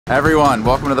Everyone,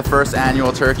 welcome to the first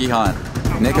annual turkey hunt.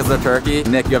 Nick is the turkey.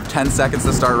 Nick, you have 10 seconds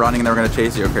to start running and then we're gonna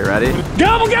chase you, okay, ready?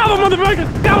 Gobble, gobble, motherfucker!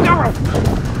 Gobble, gobble!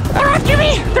 All right, give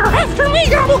me! They're after me!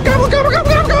 Gobble, gobble, gobble, gobble,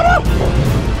 gobble, gobble!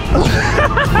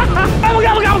 Gobble,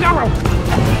 gobble, gobble, gobble!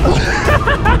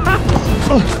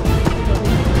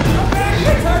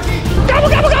 Gobble,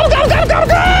 gobble, gobble, gobble, gobble, gobble, gobble! Come here, turkey, turkey, turkey,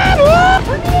 turkey!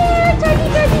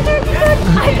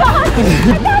 I got it!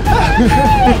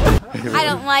 I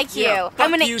don't like you. I'm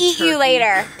gonna eat you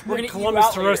later. We're gonna Columbus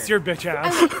to roast your bitch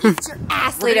ass. I'm gonna eat your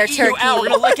ass later, turkey. We're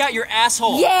gonna lick out your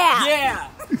asshole. Yeah. Yeah.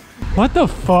 What the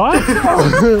fuck?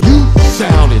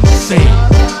 Sound insane.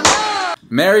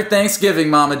 Merry Thanksgiving,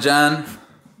 Mama Jen.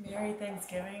 Merry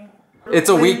Thanksgiving. It's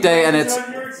a weekday and it's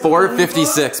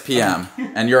 4:56 p.m.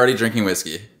 and you're already drinking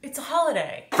whiskey. It's a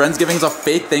holiday. Friendsgiving's a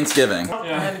fake Thanksgiving. I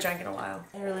haven't drank in a while.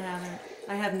 I really haven't.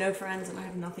 I have no friends and I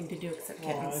have nothing to do except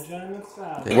kittens.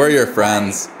 We're your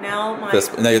friends. Now my... No,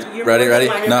 ready?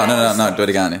 No, do it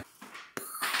again.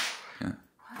 Yeah.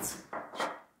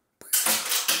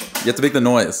 You have to make the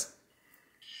noise.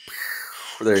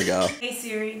 There you go. Hey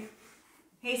Siri.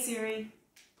 Hey Siri.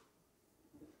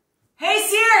 Hey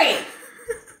Siri!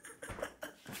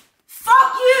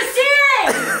 Fuck you,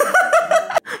 Siri!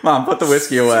 Mom, put the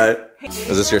whiskey away.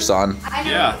 Is this your son?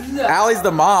 Yeah. Allie's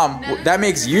the mom. That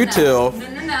makes you two.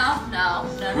 No.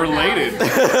 Related.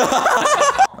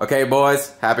 Okay,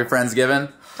 boys. Happy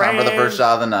Friendsgiving. Time for the first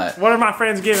shot of the night. What are my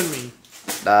friends giving me?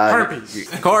 Herpes.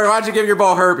 Corey, why'd you give your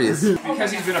boy herpes?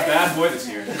 Because he's been a bad boy this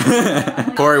year.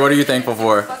 Corey, what are you thankful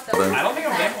for? I don't think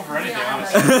I'm thankful for anything,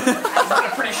 honestly. It's been a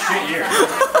pretty shit year.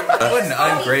 What an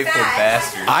ungrateful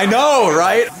bastard. I know,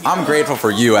 right? I'm grateful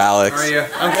for you, Alex. Are you?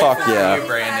 I'm Fuck yeah. you,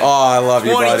 Brandon. Oh, I love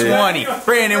you, buddy. 2020.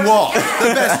 Brandon Walsh,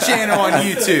 the best channel on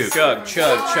YouTube. Chug,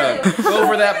 chug, chug. Go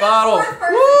for that bottle.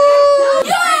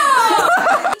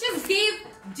 He just gave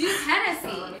Duke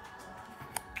Hennessy.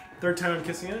 Third time I'm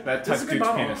kissing it? That touched Duke's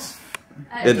penis.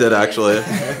 It did, actually.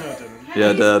 Yeah,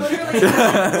 it did.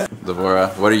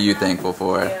 Devorah, what are you thankful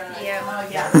for?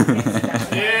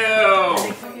 Ew.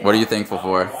 What are you thankful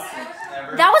for?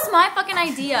 That was my fucking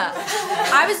idea.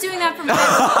 I was doing that for my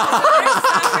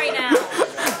stop right now.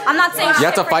 I'm not saying You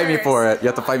have to shit fight me hers. for it. You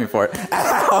have to fight me for it.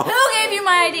 Ow. Who gave you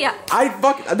my idea?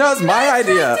 That was my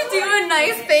idea. To do a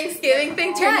nice Thanksgiving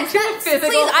thing, turn into a physical.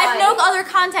 Please, I have no other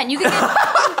content. You can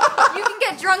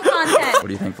get drunk content. What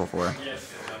are you thankful for?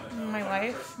 My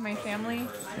life, my family.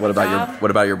 What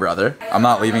about your brother? I'm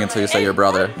not leaving until you say your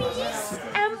brother.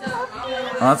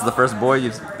 Oh, that's the first boy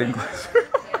you've been close to.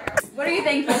 What are you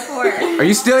thankful for? Are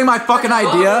you stealing my fucking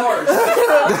idea?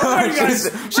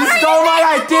 she stole my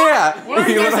idea! You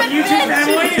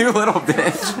little bitch.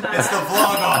 It's the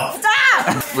vlog off.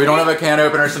 Stop! We don't have a can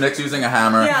opener, so Nick's using a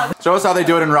hammer. Yeah. Show us how they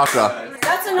do it in Russia.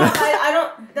 That's enough. I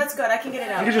don't... That's good. I can get it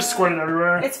You out. can just squirt it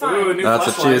everywhere. It's fine. Ooh, new That's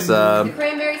what she said.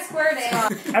 Cranberry squirting.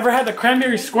 Ever had the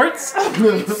cranberry squirts?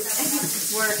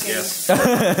 Yes.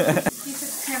 Piece of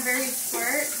cranberry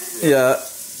squirt. Yeah.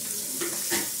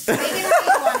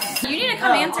 You need to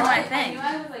come answer my thing.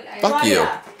 Fuck you.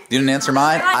 You didn't answer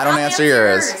mine? I don't answer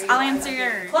yours. I'll answer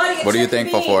yours. Claudia, What are you check the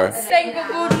thankful for? beans.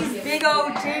 Thankful for these big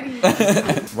old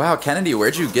titties. Wow, Kennedy,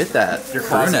 where'd you get that? Your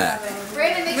crew neck.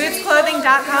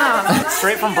 Bootsclothing.com.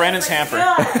 Straight from Brandon's hamper.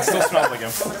 It still smells like him.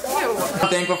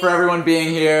 Thankful for everyone being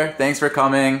here. Thanks for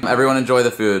coming. Everyone enjoy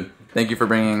the food. Thank you for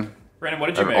bringing Brandon, what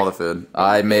did you make? all the food.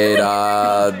 I made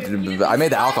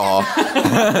the alcohol.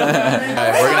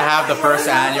 Alright, we're gonna have the first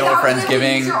annual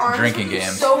Friendsgiving drinking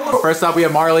game. First up, we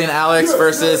have Marley and Alex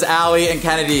versus Allie and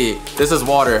Kennedy. This is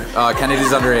water.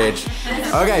 Kennedy's underage.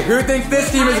 Okay, who thinks this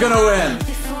team is gonna win?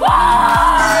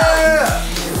 Yeah!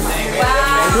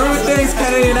 Who thinks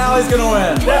Kennedy and Allie's gonna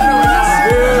win?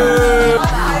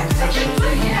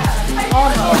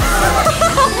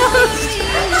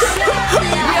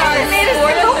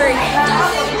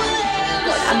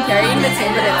 I'm carrying the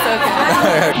team, but it's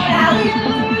okay.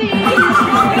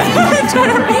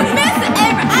 You missed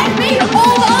I made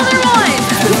all the other ones!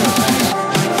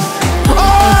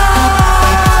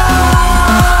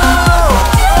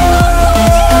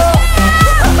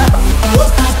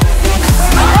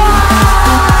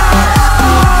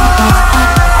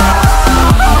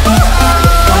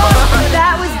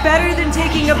 That was better than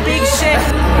taking a big shit.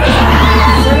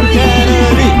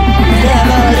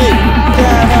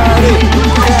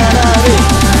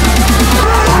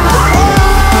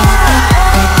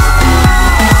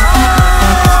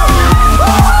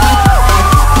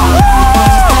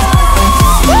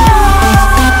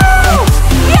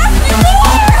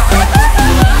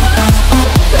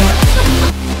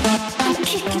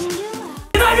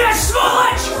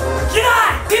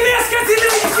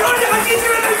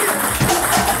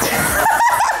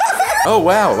 Oh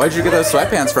wow. Where'd you get those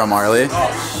sweatpants from, Marley?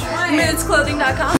 Minutesclothing.com.